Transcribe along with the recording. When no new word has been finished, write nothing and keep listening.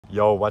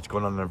Yo, what's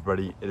going on,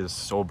 everybody? It is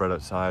so bright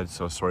outside,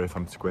 so sorry if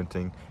I'm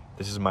squinting.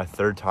 This is my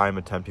third time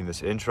attempting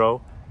this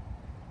intro.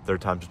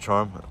 Third time's a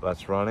charm.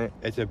 Let's run it.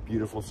 It's a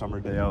beautiful summer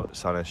day out. The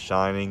sun is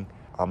shining.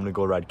 I'm gonna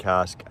go ride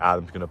cask.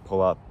 Adam's gonna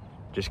pull up.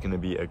 Just gonna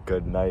be a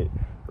good night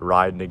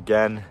riding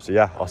again. So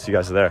yeah, I'll see you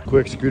guys there.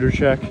 Quick scooter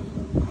check.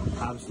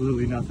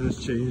 Absolutely nothing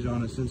has changed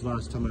on it since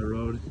last time I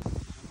rode.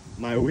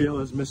 My wheel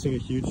is missing a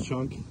huge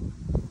chunk,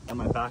 and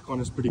my back one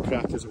is pretty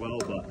cracked as well,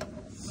 but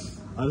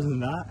other than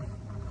that,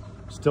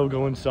 still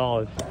going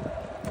solid.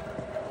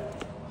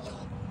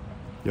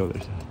 Yo,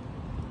 there's that.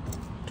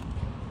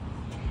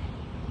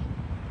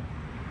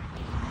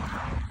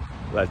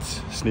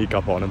 Let's sneak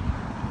up on him.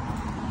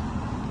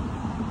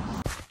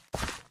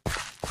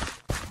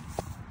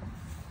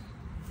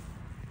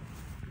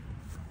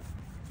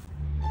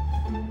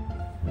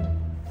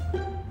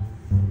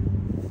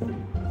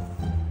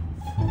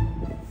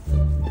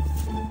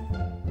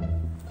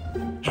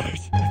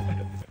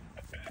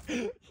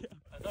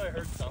 I thought I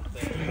heard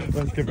something.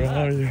 What's good, bro?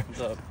 How are you?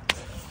 What's up?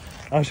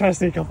 I was trying to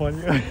sneak up on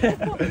you.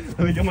 Let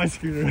me get my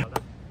scooter.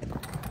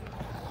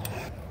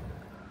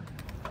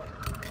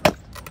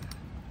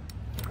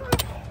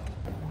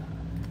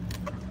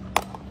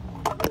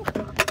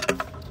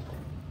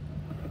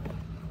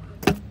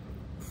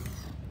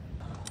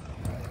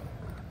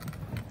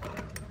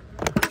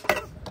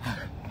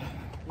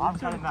 I'm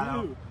cutting that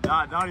out.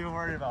 Not even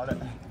worry about it.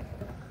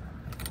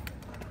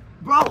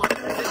 Bro, yeah,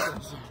 I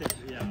was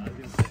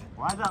gonna say.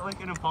 Why is that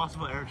like an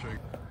impossible air trick?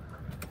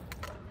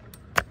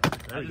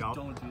 There you go.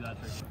 Don't do that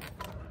trick.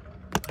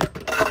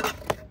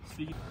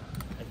 Speaking,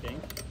 I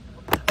think.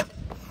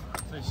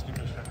 It's a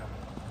stupid trick.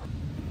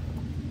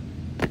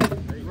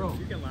 There you go.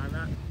 You can land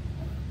that.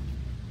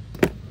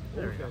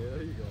 There you go.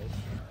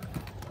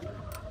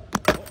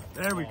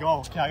 There we go.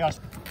 Okay, I got.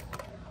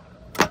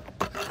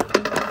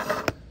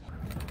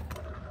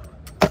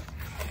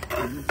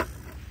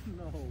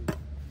 No.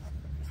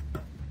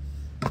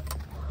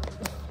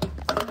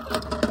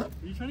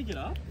 Are you trying to get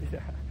up? Yeah.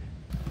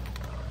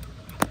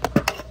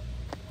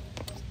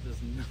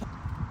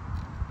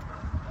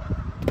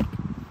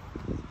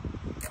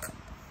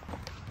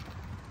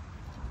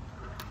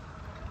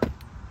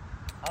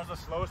 That was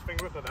the slowest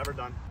finger whip I've ever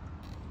done.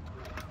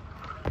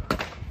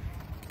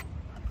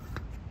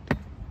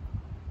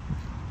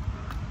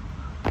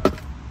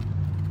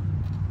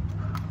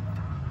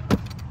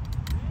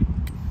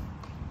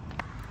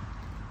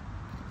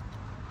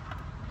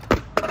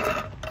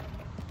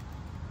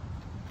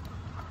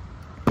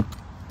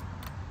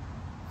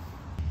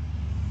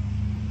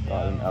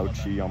 Got an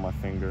ouchie on my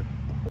finger.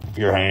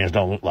 Your hands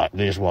don't look like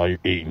this while you're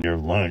eating your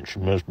lunch.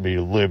 Must be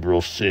a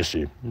liberal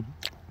sissy.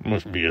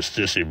 Must be a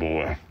sissy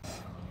boy.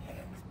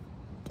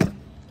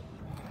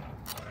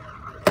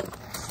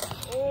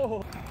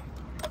 Oh.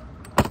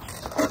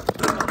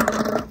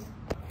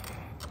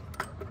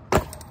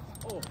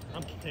 Oh,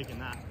 I'm taking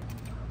that.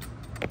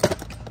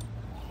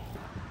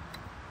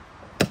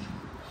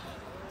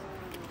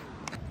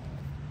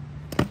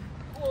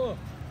 Oh.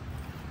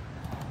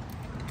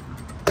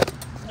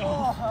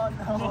 Oh,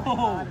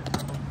 no.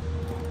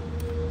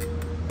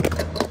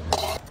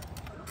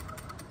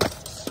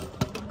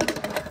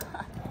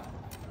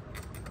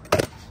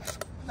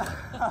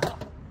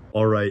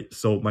 All right,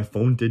 so my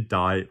phone did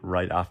die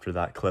right after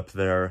that clip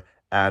there,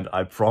 and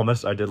I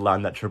promise I did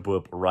land that triple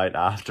whip right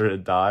after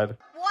it died.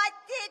 What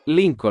did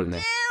Lincoln. you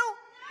do?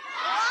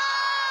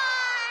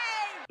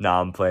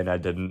 Nah, I'm playing, I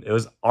didn't. It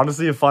was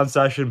honestly a fun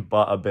session,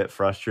 but a bit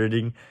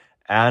frustrating.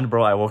 And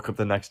bro, I woke up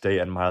the next day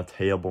and my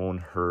tailbone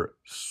hurt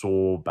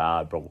so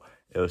bad, bro.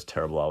 It was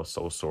terrible. I was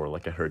so sore,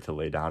 like I hurt to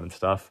lay down and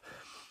stuff.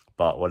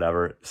 But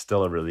whatever,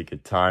 still a really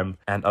good time.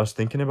 And I was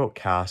thinking about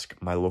Cask,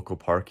 my local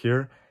park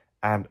here,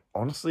 and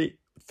honestly,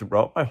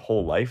 throughout my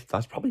whole life,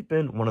 that's probably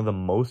been one of the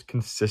most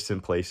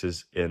consistent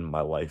places in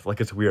my life.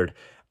 Like, it's weird.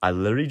 I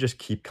literally just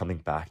keep coming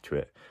back to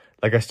it.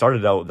 Like, I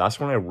started out, that's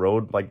when I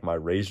rode like my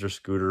Razor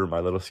scooter, my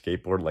little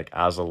skateboard, like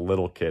as a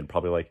little kid,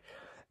 probably like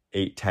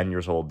 8-10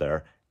 years old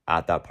there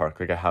at that park.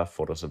 Like, I have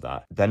photos of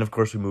that. Then of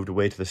course we moved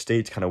away to the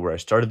States, kind of where I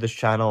started this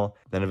channel.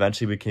 Then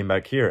eventually we came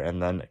back here,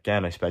 and then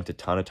again I spent a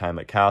ton of time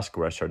at Cask,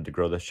 where I started to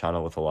grow this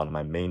channel with a lot of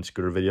my main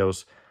scooter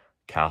videos.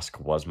 Cask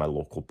was my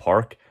local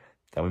park.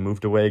 Then we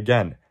moved away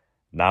again.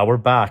 Now we're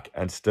back,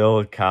 and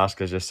still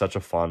Cask is just such a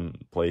fun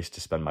place to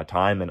spend my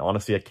time. And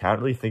honestly, I can't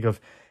really think of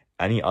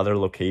any other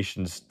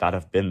locations that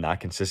have been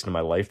that consistent in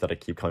my life that I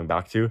keep coming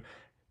back to,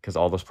 because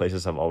all those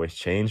places have always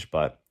changed.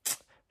 But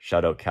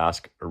shout out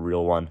Cask, a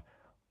real one.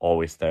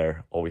 Always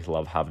there, always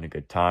love having a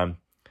good time.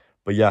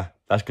 But yeah,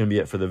 that's going to be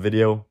it for the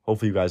video.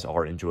 Hopefully you guys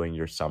are enjoying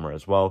your summer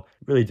as well.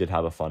 Really did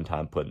have a fun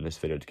time putting this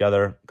video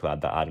together.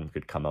 Glad that Adam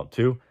could come out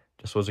too.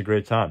 Just was a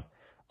great time.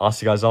 I'll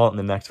see you guys all in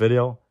the next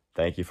video.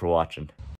 Thank you for watching.